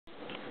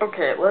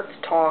Okay, let's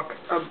talk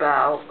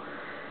about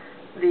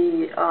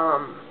the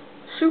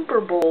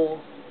Super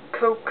Bowl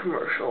Coke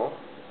commercial.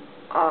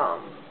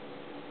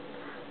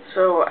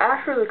 So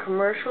after the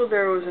commercial,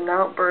 there was an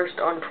outburst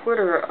on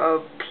Twitter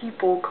of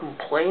people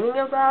complaining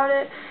about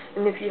it.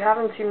 And if you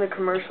haven't seen the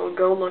commercial,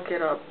 go look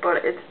it up.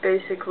 But it's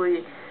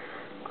basically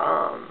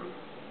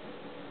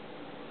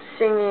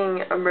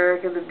singing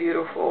America the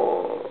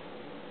Beautiful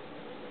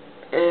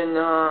in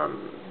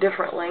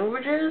different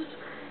languages.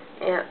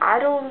 And I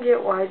don't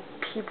get why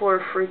people are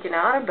freaking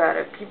out about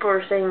it. People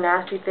are saying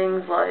nasty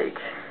things like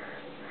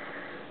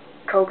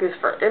Coke is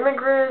for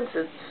immigrants,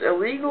 it's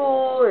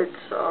illegal,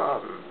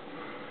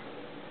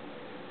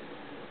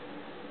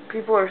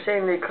 people are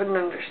saying they couldn't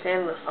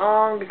understand the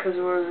song because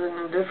it was in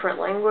a different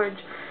language.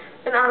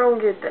 And I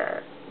don't get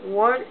that.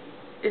 What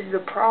is the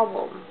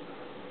problem?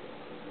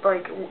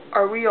 Like,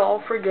 are we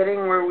all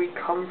forgetting where we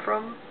come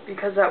from?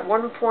 Because at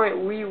one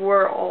point we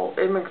were all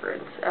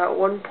immigrants. At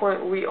one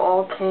point we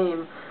all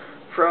came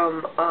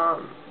from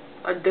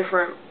a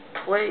different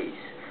place,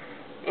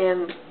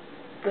 and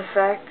the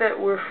fact that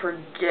we're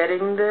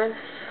forgetting this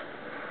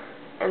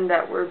and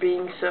that we're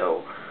being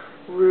so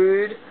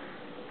rude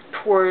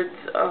towards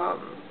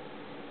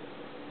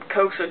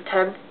Coke's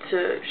attempt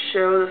to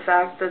show the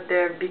fact that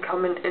they've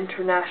become an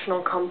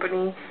international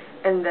company,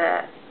 and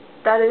that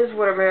is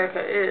what America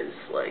is.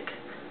 Like,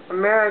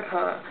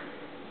 America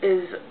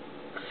is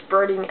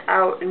spreading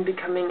out and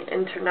becoming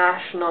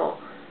international,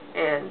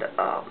 and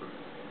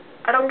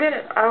I don't get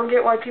it. I don't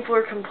get why people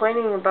are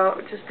complaining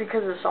about just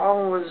because the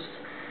song was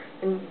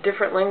in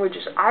different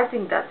languages. I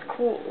think that's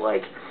cool.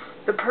 Like,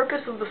 the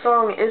purpose of the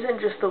song isn't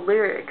just the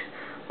lyrics.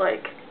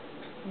 Like,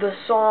 the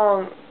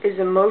song is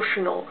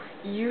emotional.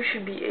 You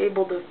should be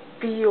able to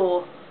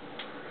feel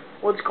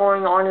what's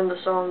going on in the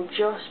song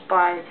just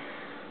by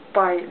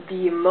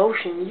the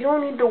emotion. You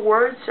don't need the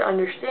words to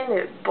understand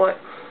it, but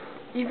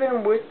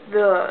even with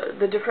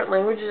the different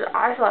languages,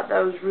 I thought that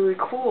was really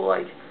cool.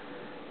 Like,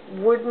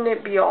 wouldn't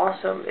it be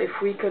awesome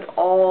if we could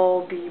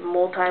all be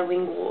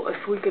multilingual,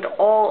 if we could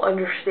all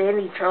understand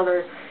each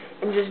other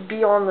and just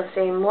be on the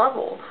same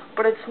level?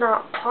 But it's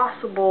not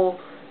possible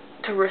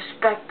to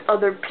respect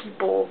other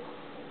people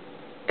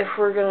if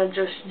we're going to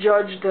just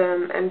judge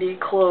them and be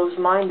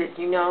closed-minded,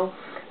 you know?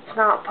 It's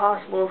not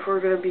possible if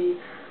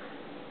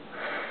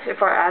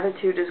our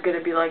attitude is going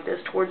to be like this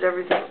towards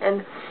everything.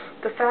 And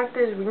the fact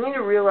is, we need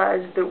to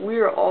realize that we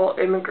are all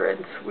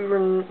immigrants.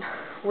 We're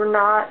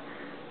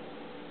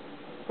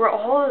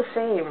all the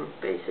same,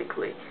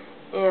 basically.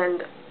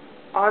 And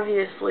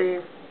obviously,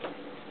 if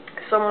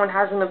someone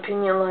has an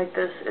opinion like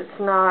this, it's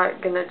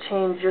not going to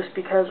change just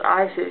because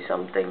I say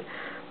something.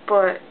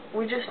 But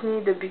we just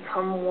need to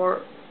become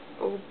more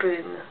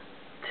open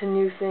to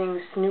new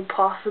things, to new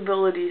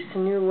possibilities, to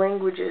new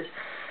languages.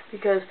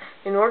 Because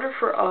in order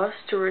for us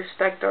to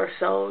respect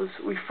ourselves,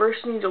 we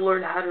first need to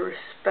learn how to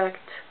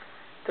respect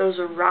those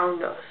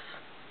around us.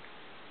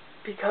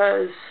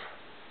 Because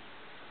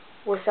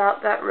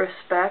without that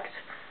respect,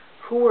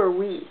 who are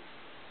we?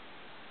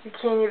 We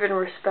can't even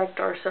respect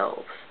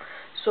ourselves.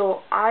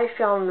 So I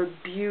found the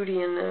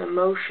beauty and the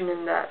emotion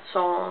in that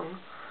song,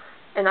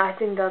 and I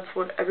think that's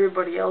what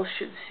everybody else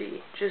should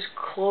see. Just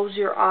close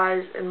your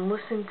eyes and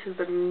listen to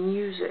the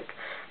music.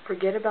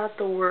 Forget about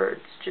the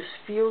words. Just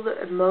feel the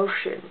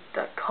emotion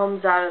that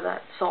comes out of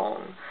that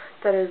song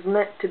that is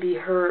meant to be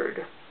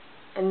heard,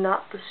 and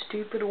not the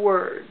stupid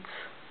words.